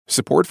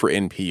Support for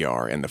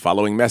NPR and the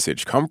following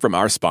message come from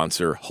our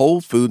sponsor,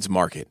 Whole Foods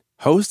Market.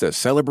 Host a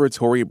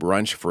celebratory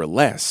brunch for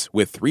less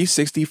with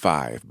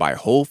 365 by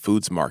Whole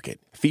Foods Market,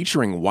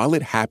 featuring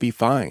wallet-happy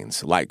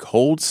finds like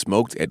cold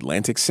smoked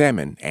Atlantic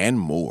salmon and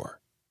more.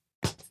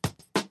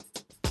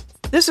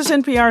 This is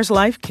NPR's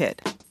Life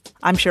Kit.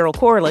 I'm Cheryl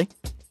Corley.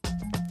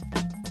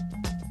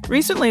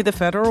 Recently, the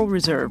Federal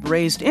Reserve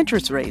raised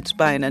interest rates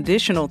by an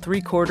additional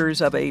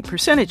 0.75 of a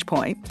percentage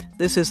point.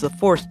 This is the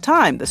fourth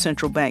time the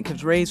central bank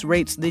has raised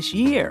rates this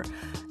year.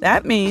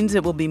 That means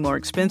it will be more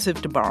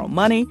expensive to borrow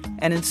money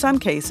and, in some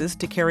cases,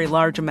 to carry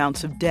large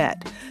amounts of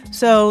debt.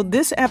 So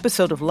this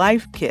episode of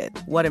Life Kit,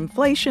 what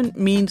inflation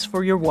means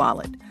for your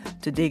wallet.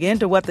 To dig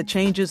into what the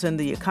changes in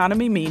the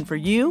economy mean for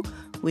you,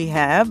 we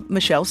have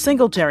Michelle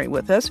Singletary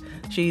with us.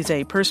 She's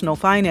a personal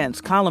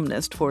finance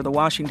columnist for The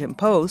Washington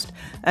Post,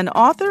 and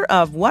author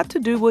of What to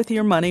Do with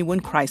Your Money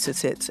When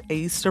Crisis Hits,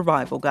 a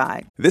survival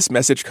guide. This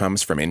message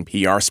comes from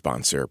NPR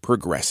sponsor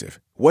Progressive.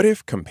 What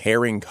if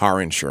comparing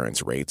car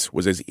insurance rates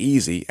was as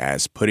easy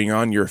as putting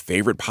on your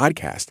favorite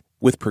podcast?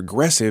 With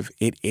Progressive,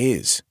 it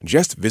is.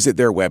 Just visit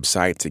their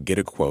website to get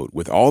a quote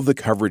with all the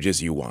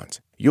coverages you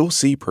want. You'll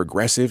see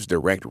Progressive's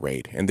direct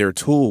rate, and their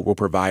tool will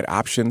provide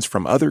options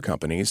from other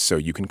companies so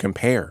you can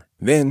compare.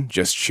 Then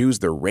just choose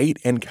the rate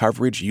and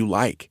coverage you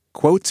like.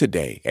 Quote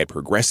today at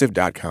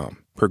Progressive.com.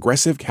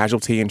 Progressive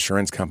Casualty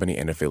Insurance Company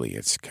and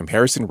Affiliates.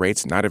 Comparison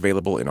rates not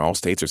available in all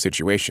states or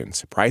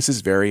situations.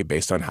 Prices vary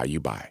based on how you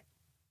buy.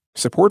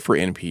 Support for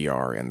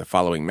NPR and the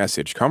following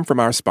message come from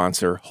our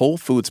sponsor, Whole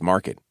Foods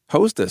Market.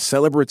 Host a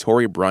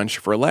celebratory brunch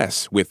for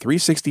less with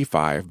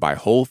 365 by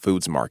Whole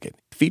Foods Market,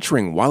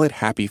 featuring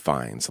wallet-happy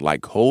finds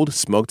like cold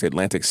smoked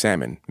Atlantic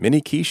salmon,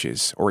 mini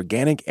quiches,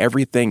 organic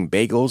everything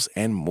bagels,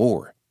 and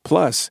more.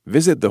 Plus,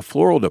 visit the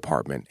floral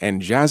department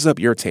and jazz up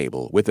your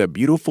table with a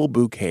beautiful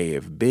bouquet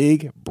of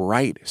big,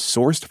 bright,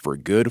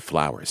 sourced-for-good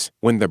flowers.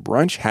 When the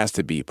brunch has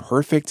to be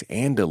perfect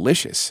and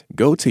delicious,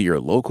 go to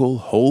your local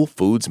Whole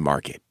Foods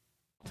Market.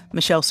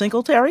 Michelle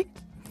Singletary,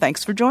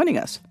 thanks for joining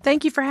us.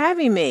 Thank you for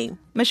having me.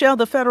 Michelle,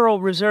 the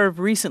Federal Reserve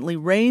recently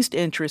raised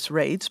interest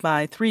rates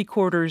by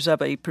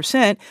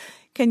 0.75%.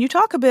 Can you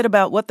talk a bit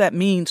about what that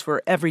means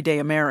for everyday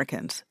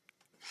Americans?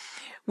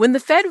 When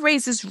the Fed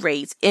raises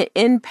rates, it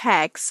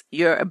impacts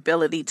your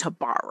ability to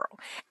borrow.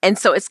 And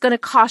so it's going to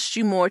cost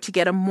you more to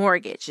get a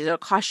mortgage. It'll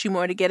cost you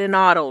more to get an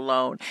auto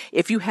loan.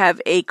 If you have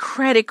a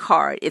credit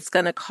card, it's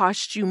going to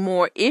cost you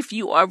more if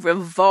you are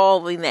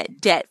revolving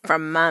that debt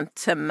from month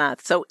to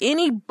month. So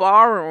any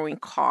borrowing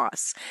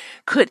costs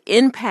could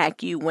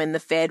impact you when the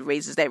Fed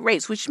raises that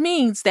rates, which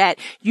means that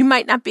you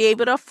might not be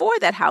able to afford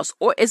that house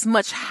or as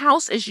much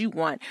house as you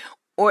want,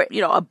 or,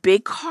 a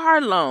big car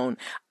loan.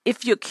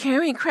 If you're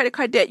carrying credit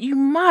card debt, you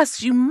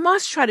must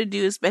try to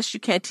do as best you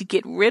can to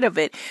get rid of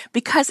it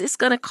because it's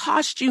going to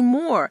cost you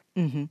more.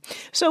 Mm-hmm.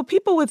 So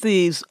people with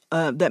these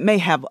that may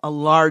have a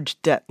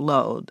large debt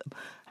load,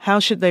 how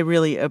should they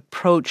really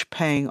approach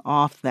paying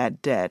off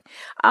that debt?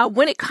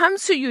 When it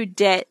comes to your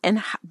debt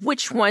and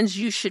which ones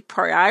you should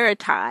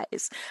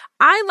prioritize,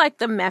 I like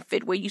the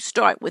method where you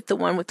start with the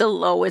one with the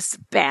lowest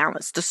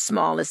balance, the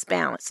smallest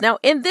balance. Now,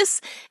 in this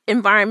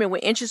environment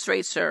where interest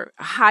rates are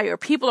higher,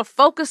 people are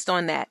focused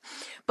on that.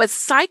 But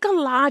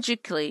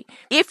psychologically,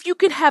 if you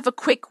can have a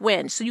quick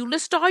win, so you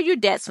list all your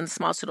debts from the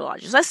smallest to the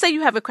largest. Let's say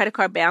you have a credit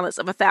card balance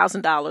of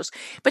 $1,000,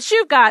 but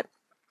you've got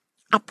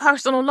a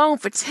personal loan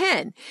for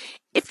 10.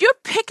 If you're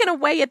picking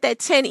away at that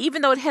 10,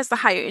 even though it has the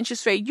higher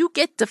interest rate, you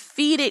get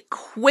defeated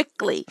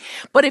quickly.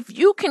 But if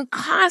you can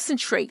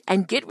concentrate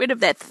and get rid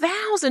of that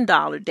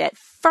 $1,000 debt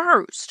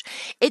first,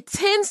 it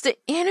tends to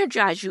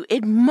energize you.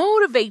 It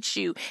motivates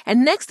you.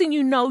 And next thing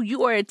you know,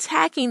 you are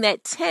attacking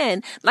that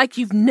 10 like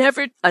you've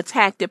never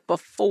attacked it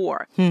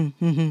before.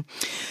 Mm-hmm.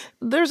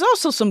 There's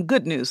also some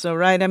good news, though,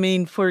 right? I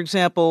mean, for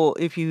example,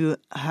 if you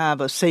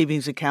have a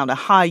savings account, a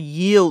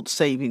high-yield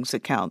savings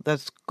account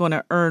that's going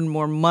to earn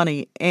more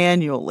money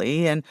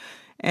annually,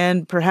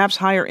 and perhaps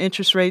higher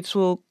interest rates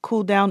will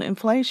cool down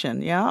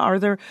inflation. Yeah, are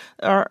there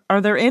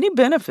any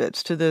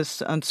benefits to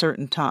this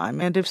uncertain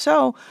time? And if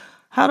so,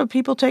 how do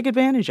people take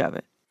advantage of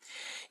it?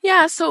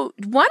 Yeah, so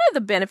one of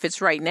the benefits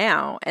right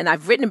now, and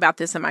I've written about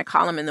this in my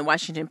column in the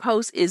Washington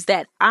Post, is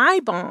that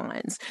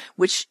I-bonds,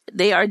 which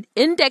they are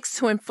indexed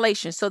to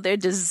inflation, so they're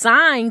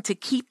designed to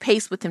keep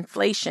pace with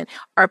inflation,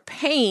 are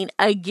paying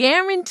a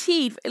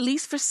guaranteed, at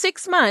least for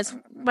 6 months,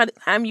 by the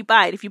time you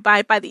buy it, if you buy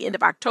it by the end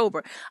of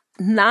October,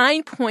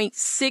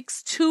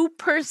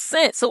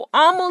 9.62%, so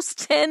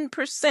almost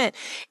 10%.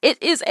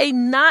 It is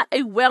not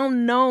a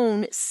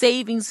well-known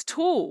savings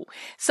tool.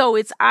 So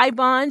it's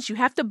I-bonds. You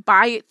have to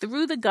buy it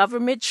through the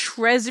government,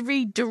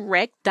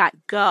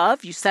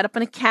 treasurydirect.gov. You set up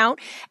an account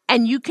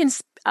and you can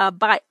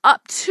by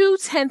up to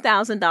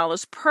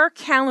 $10,000 per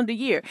calendar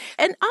year.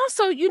 And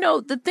also,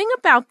 the thing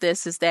about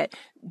this is that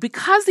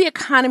because the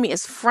economy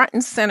is front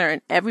and center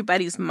in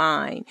everybody's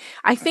mind,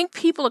 I think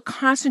people are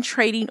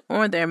concentrating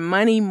on their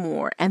money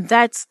more, and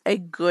that's a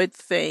good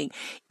thing.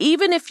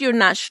 Even if you're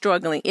not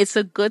struggling, it's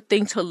a good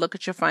thing to look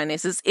at your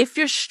finances. If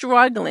you're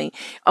struggling,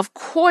 of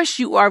course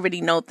you already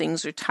know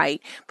things are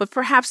tight, but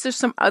perhaps there's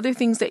some other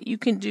things that you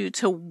can do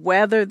to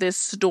weather this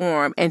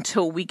storm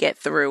until we get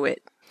through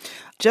it.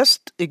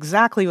 Just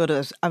exactly what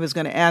I was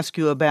going to ask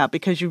you about,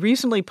 because you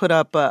recently put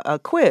up a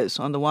quiz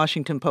on the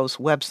Washington Post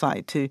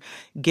website to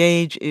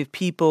gauge if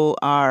people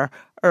are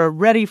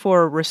ready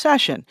for a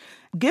recession.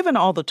 Given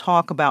all the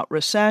talk about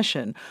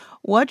recession,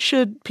 what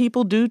should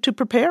people do to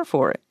prepare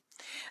for it?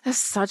 That's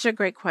such a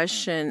great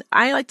question.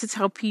 I like to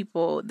tell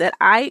people that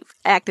I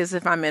act as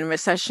if I'm in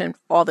recession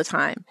all the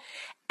time.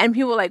 And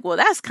people are like, well,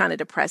 that's kind of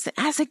depressing.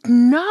 I was like,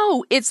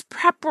 no, it's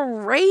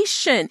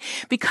preparation.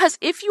 Because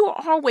if you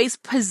are always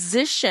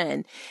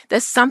positioned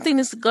that something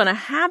is going to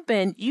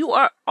happen, you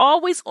are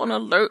always on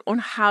alert on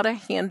how to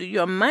handle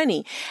your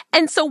money.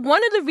 And so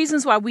one of the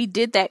reasons why we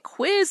did that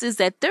quiz is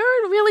that there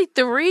are really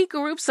three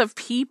groups of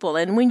people.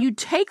 And when you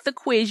take the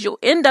quiz, you'll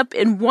end up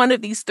in one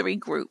of these three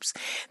groups.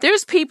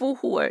 There's people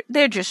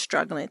they're just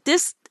struggling.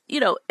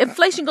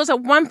 Inflation goes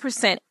up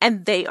 1%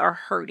 and they are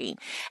hurting.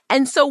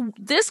 And so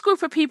this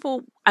group of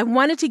people, I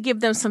wanted to give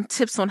them some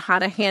tips on how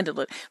to handle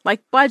it,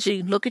 like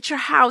budgeting. Look at your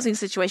housing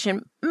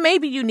situation.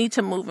 Maybe you need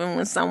to move in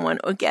with someone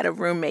or get a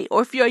roommate.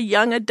 Or if you're a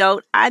young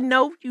adult, I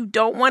know you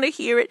don't want to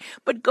hear it,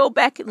 but go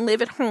back and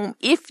live at home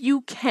if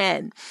you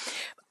can.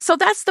 So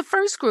that's the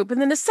first group. And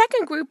then the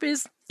second group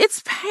is,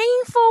 it's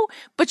painful,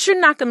 but you're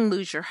not going to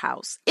lose your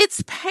house.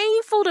 It's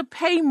painful to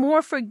pay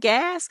more for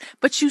gas,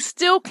 but you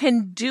still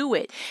can do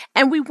it.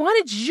 And we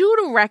wanted you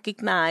to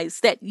recognize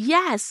that,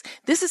 yes,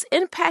 this is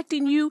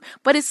impacting you,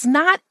 but it's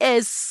not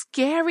as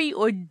scary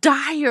or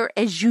dire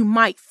as you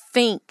might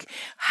think.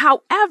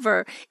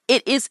 However,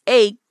 it is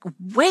a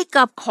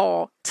wake-up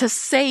call to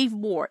save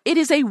more. It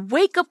is a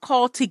wake-up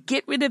call to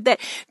get rid of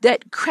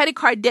that credit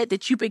card debt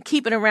that you've been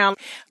keeping around.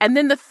 And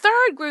then the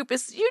third group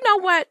is, you know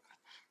what?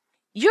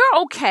 You're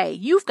okay.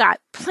 You've got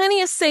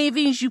plenty of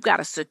savings. You've got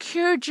a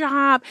secure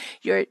job.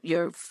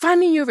 You're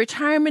funding your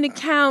retirement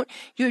account.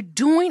 You're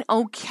doing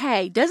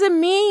okay. Doesn't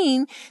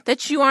mean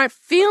that you aren't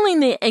feeling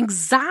the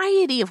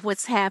anxiety of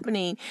what's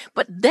happening.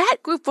 But that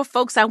group of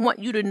folks, I want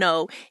you to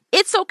know,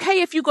 it's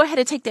okay if you go ahead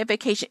and take that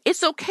vacation.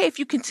 It's okay if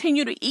you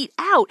continue to eat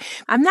out.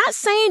 I'm not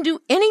saying do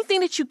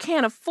anything that you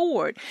can't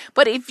afford,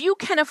 but if you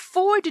can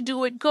afford to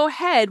do it, go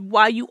ahead,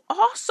 while you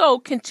also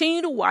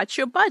continue to watch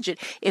your budget.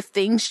 If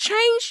things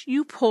change,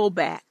 you pull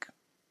back.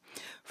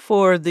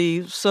 For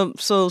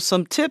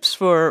some tips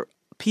for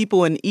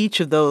people in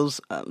each of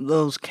those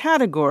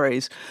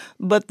categories,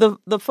 but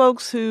the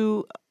folks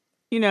who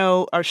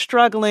are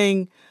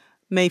struggling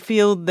may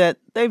feel that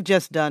they've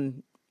just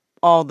done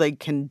all they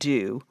can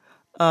do.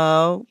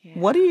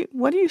 What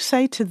do you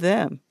say to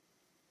them?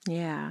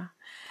 Yeah.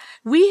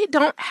 We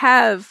don't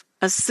have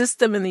a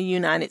system in the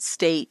United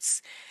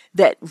States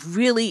that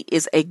really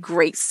is a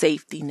great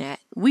safety net.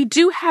 We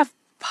do have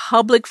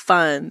public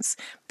funds,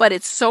 but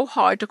it's so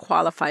hard to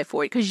qualify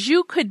for it because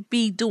you could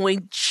be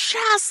doing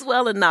just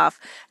well enough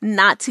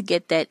not to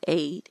get that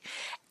aid.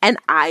 And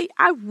I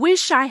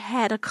wish I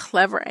had a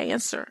clever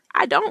answer.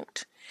 I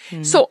don't.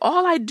 So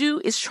all I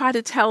do is try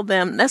to tell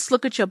them, let's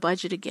look at your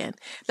budget again.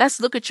 Let's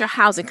look at your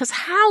housing, because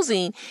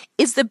housing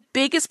is the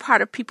biggest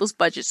part of people's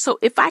budget. So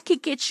if I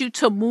could get you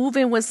to move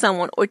in with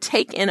someone or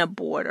take in a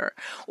boarder,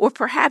 or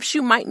perhaps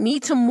you might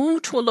need to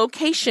move to a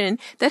location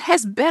that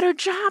has better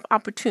job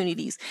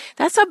opportunities.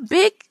 That's a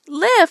big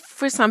lift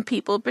for some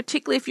people,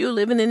 particularly if you're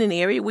living in an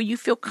area where you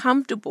feel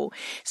comfortable.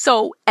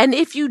 So, and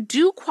if you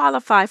do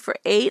qualify for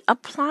aid,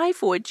 apply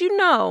for it.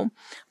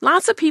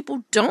 Lots of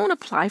people don't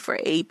apply for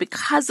aid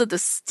because of the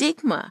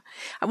stigma.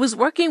 I was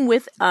working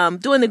with,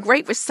 during the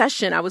Great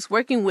Recession, I was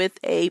working with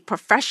a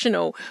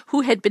professional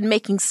who had been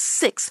making a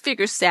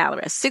six-figure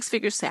salary.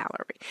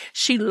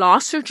 She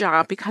lost her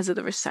job because of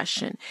the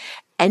recession,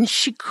 and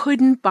she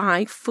couldn't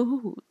buy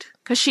food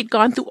because she'd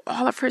gone through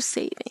all of her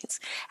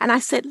savings. And I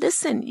said,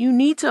 listen, you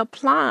need to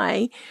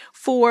apply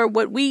for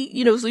what we,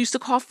 used to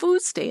call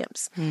food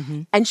stamps.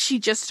 Mm-hmm. And she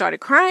just started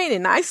crying,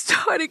 and I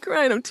started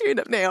crying. I'm tearing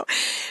up now.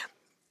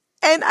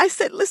 And I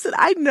said, listen,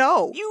 I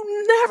know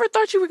you never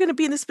thought you were going to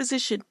be in this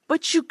position,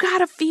 but you got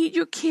to feed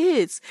your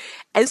kids.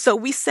 And so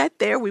we sat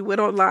there, we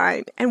went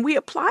online, and we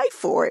applied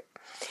for it.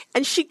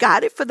 And she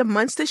got it for the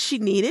months that she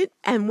needed.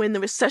 And when the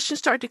recession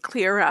started to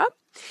clear up,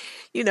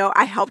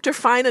 I helped her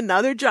find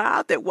another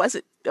job that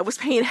was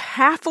paying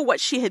half of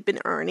what she had been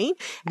earning.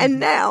 And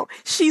now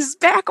she's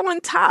back on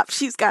top.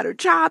 She's got her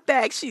job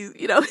back.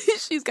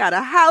 She's got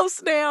a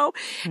house now.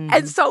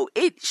 And so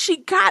she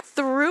got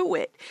through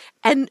it.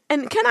 And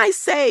can I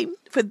say,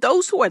 for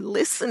those who are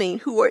listening,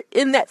 who are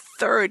in that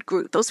third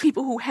group, those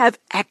people who have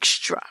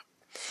extra,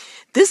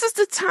 this is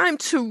the time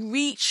to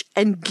reach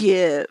and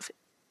give.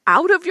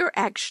 out of your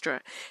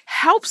extra.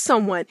 Help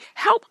someone.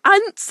 Help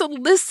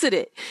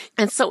unsolicited.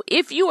 And so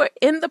if you are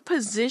in the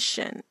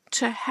position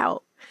to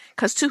help,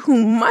 because to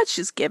whom much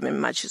is given,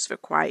 much is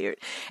required.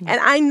 And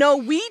I know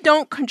we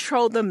don't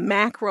control the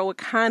macro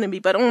economy,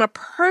 but on a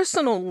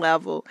personal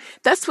level,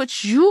 that's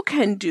what you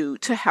can do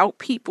to help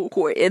people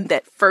who are in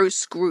that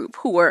first group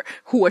who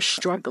are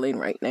struggling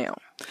right now.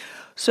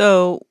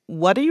 So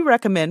what do you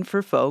recommend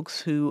for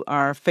folks who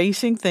are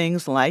facing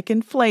things like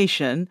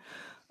inflation,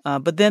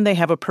 but then they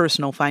have a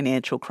personal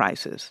financial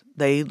crisis?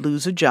 They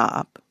lose a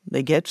job,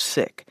 they get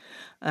sick.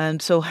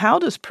 And so how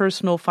does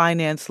personal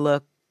finance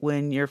look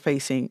when you're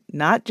facing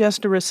not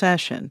just a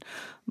recession,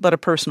 but a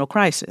personal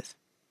crisis?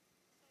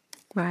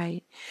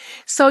 Right.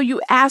 So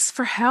you ask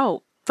for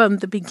help from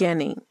the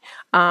beginning.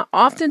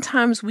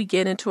 Oftentimes we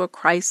get into a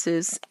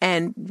crisis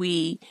and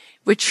we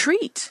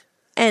retreat,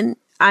 and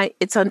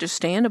it's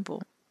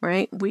understandable,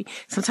 right?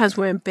 Sometimes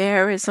we're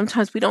embarrassed.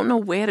 Sometimes we don't know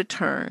where to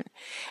turn.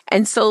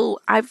 And so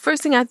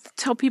first thing I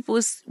tell people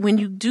is when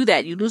you do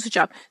that, you lose a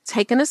job,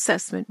 take an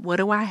assessment. What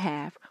do I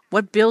have?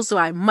 What bills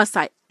must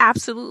I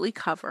absolutely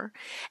cover?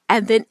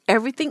 And then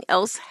everything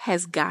else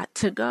has got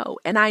to go.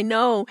 And I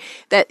know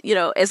that,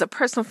 as a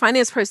personal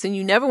finance person,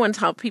 you never want to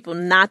tell people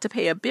not to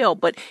pay a bill.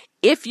 But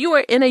if you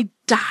are in a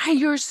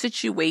dire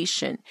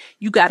situation,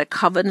 you got to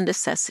cover the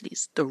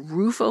necessities, the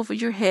roof over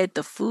your head,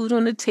 the food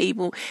on the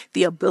table,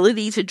 the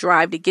ability to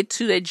drive to get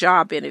to that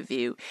job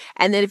interview.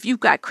 And then if you've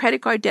got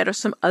credit card debt or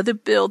some other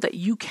bill that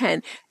you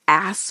can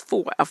ask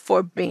for a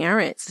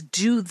forbearance,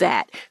 do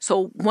that.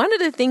 So one of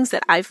the things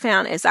that I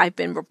found as I've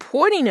been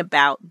reporting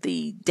about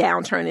the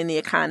downturn in the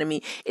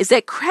economy is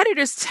that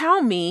creditors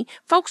tell me,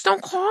 folks,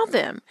 don't call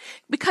them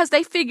because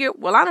they figure,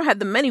 well, I don't have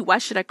the money. Why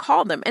should I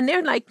call them? And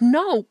they're like,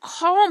 no,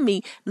 call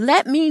me.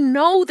 Let me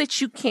know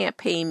that you can't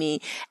pay me.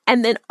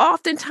 And then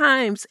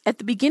oftentimes at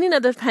the beginning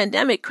of the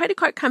pandemic, credit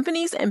card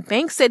companies and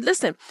banks said,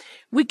 listen,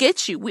 we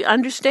get you. We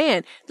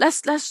understand.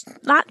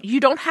 You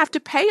don't have to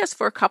pay us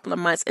for a couple of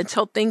months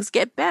until things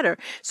get better.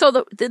 So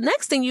the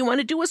next thing you want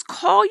to do is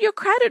call your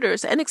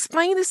creditors and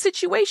explain the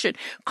situation.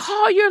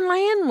 Call your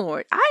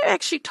landlord. I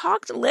actually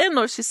talked to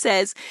landlords who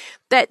says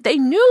that they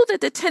knew that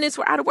the tenants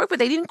were out of work, but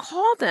they didn't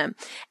call them.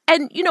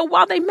 And,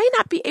 while they may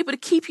not be able to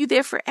keep you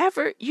there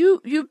forever,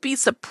 you'd be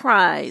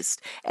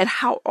surprised at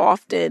how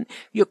often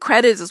your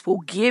creditors will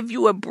give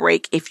you a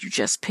break if you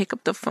just pick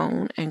up the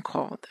phone and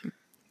call them.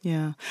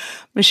 Yeah.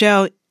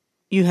 Michelle,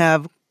 you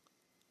have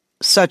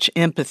such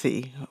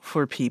empathy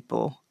for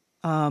people.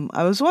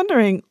 I was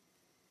wondering,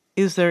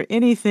 is there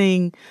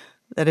anything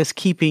that is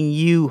keeping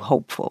you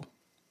hopeful?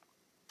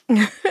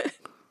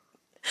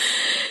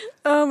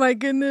 Oh, my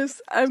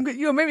goodness.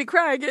 You'll make me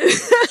cry again.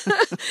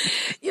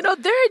 There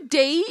are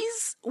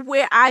days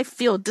where I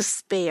feel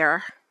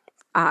despair.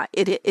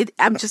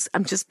 I'm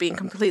just being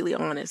completely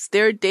honest.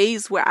 There are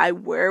days where I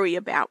worry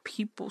about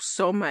people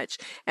so much.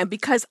 And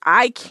because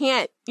I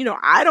can't,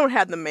 I don't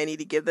have the money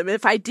to give them.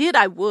 If I did,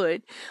 I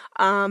would.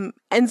 And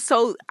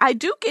so I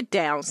do get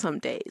down some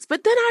days.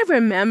 But then I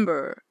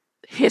remember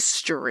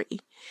history.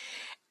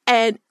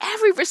 And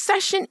every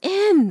recession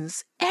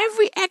ends.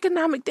 Every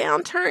economic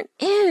downturn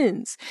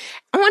ends.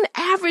 On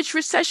average,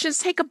 recessions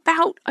take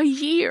about a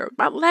year,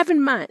 about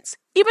 11 months.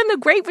 Even the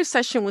Great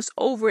Recession was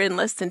over in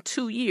less than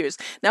 2 years.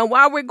 Now,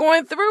 while we're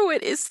going through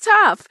it, it's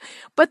tough,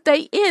 but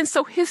they end.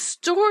 So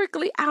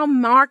historically, our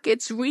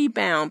markets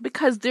rebound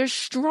because they're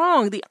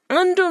strong. The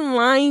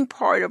underlying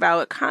part of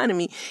our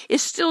economy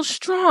is still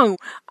strong.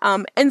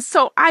 And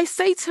so I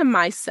say to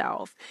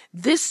myself,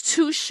 this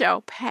too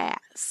shall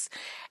pass.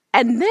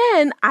 And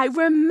then I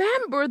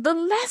remember the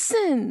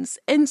lessons.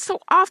 And so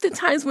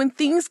oftentimes when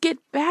things get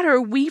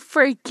better, we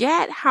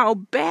forget how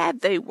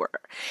bad they were.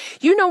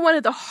 One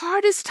of the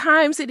hardest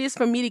times it is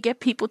for me to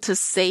get people to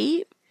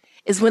save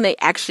is when they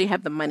actually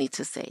have the money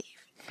to save.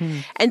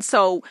 And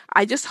so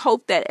I just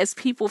hope that as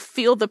people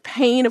feel the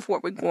pain of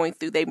what we're going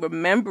through, they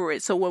remember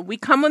it. So when we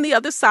come on the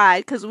other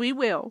side, because we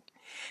will,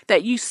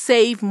 that you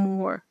save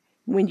more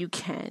when you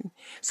can.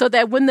 So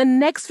that when the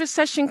next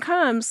recession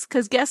comes,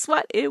 because guess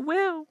what? It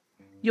will.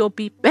 You'll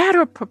be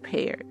better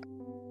prepared.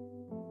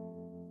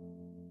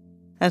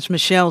 That's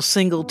Michelle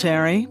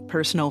Singletary,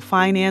 personal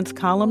finance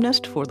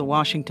columnist for The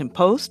Washington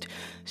Post.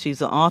 She's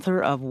the author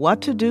of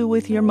What to Do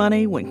with Your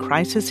Money When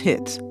Crisis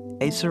Hits,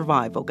 a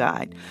Survival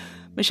Guide.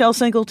 Michelle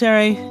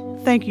Singletary,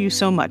 thank you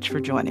so much for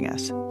joining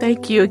us.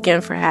 Thank you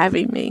again for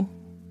having me.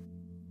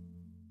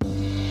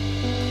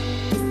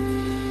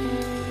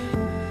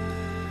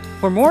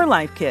 For more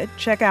Life Kit,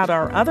 check out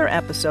our other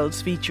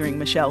episodes featuring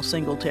Michelle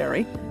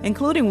Singletary,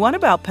 including one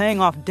about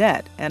paying off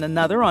debt and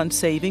another on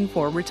saving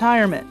for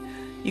retirement.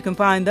 You can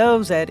find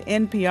those at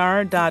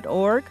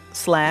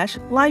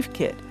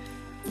npr.org/lifekit.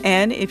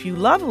 And if you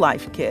love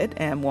Life Kit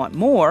and want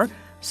more,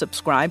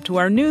 subscribe to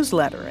our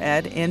newsletter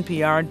at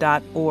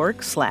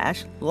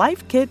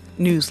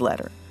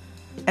npr.org/lifekitnewsletter.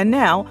 And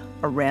now,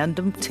 a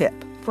random tip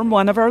from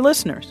one of our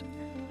listeners.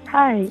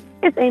 Hi,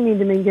 it's Amy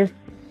Dominguez.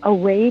 A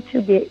way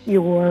to get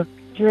your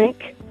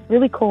drink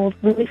really cold,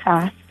 really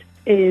fast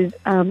is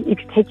you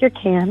can take your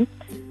can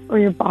or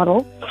your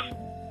bottle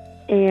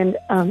And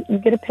you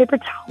get a paper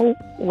towel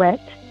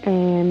wet,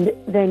 and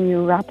then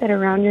you wrap it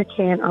around your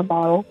can or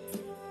bottle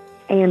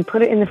and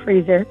put it in the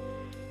freezer.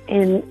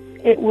 And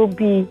it will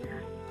be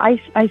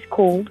ice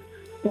cold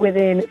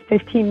within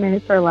 15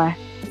 minutes or less.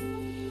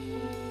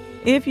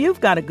 If you've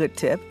got a good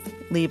tip,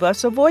 leave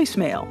us a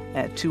voicemail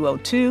at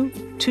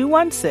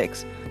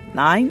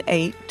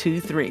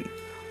 202-216-9823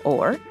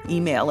 or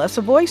email us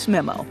a voice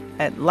memo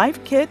at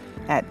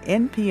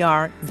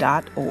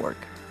lifekit@npr.org.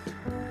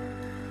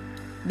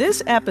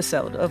 This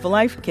episode of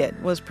Life Kit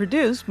was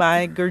produced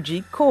by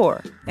Gurjeet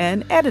Kaur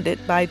and edited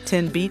by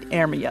Tinbeat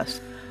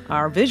Ermias.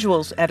 Our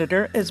visuals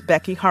editor is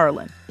Becky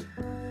Harlan.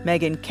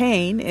 Megan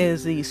Kane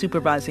is the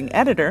supervising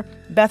editor.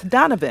 Beth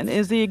Donovan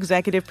is the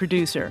executive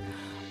producer.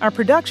 Our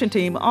production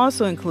team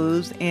also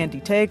includes Andy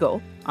Tagle,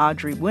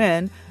 Audrey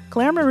Nguyen,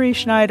 Claire Marie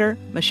Schneider,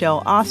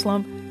 Michelle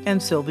Oslam,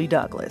 and Sylvie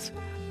Douglas.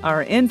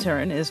 Our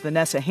intern is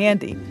Vanessa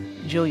Handy.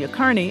 Julia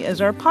Kearney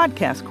is our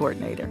podcast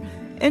coordinator.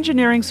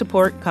 Engineering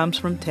support comes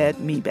from Ted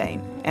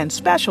Mebane. And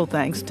special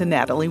thanks to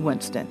Natalie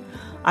Winston.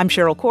 I'm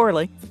Cheryl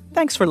Corley.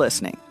 Thanks for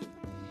listening.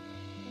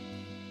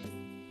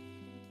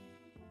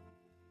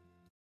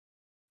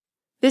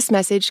 This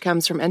message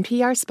comes from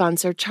NPR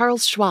sponsor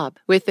Charles Schwab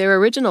with their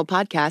original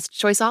podcast,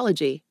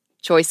 Choiceology.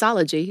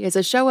 Choiceology is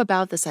a show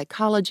about the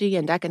psychology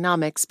and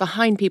economics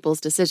behind people's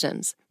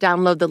decisions.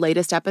 Download the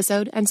latest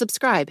episode and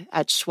subscribe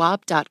at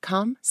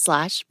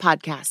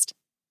schwab.com/podcast.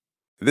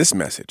 This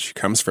message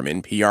comes from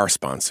NPR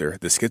sponsor,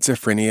 the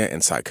Schizophrenia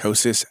and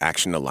Psychosis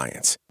Action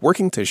Alliance,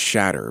 working to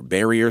shatter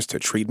barriers to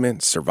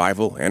treatment,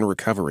 survival, and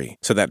recovery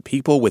so that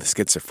people with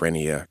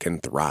schizophrenia can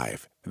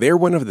thrive. They're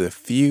one of the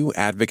few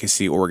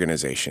advocacy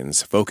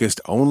organizations focused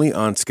only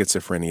on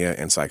schizophrenia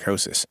and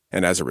psychosis,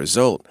 and as a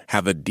result,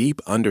 have a deep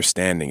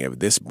understanding of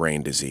this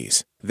brain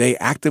disease. They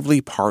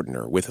actively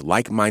partner with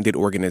like-minded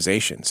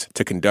organizations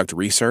to conduct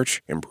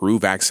research,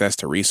 improve access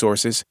to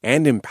resources,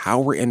 and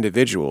empower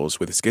individuals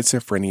with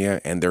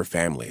schizophrenia and their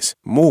families.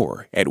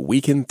 More at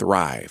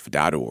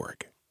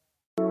wecanthrive.org.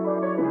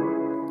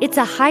 It's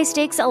a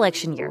high-stakes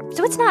election year,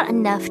 so it's not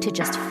enough to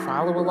just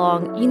follow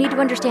along. You need to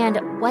understand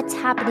what's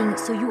happening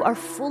so you are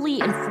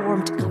fully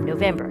informed come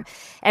November.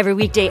 Every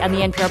weekday on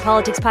the NPR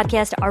Politics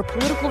Podcast, our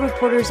political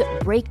reporters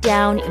break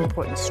down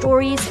important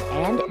stories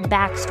and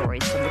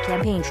backstories from the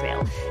campaign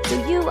trail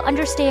so you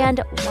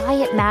understand why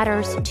it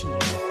matters to you.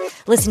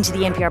 Listen to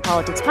the NPR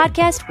Politics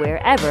Podcast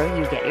wherever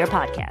you get your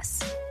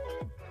podcasts.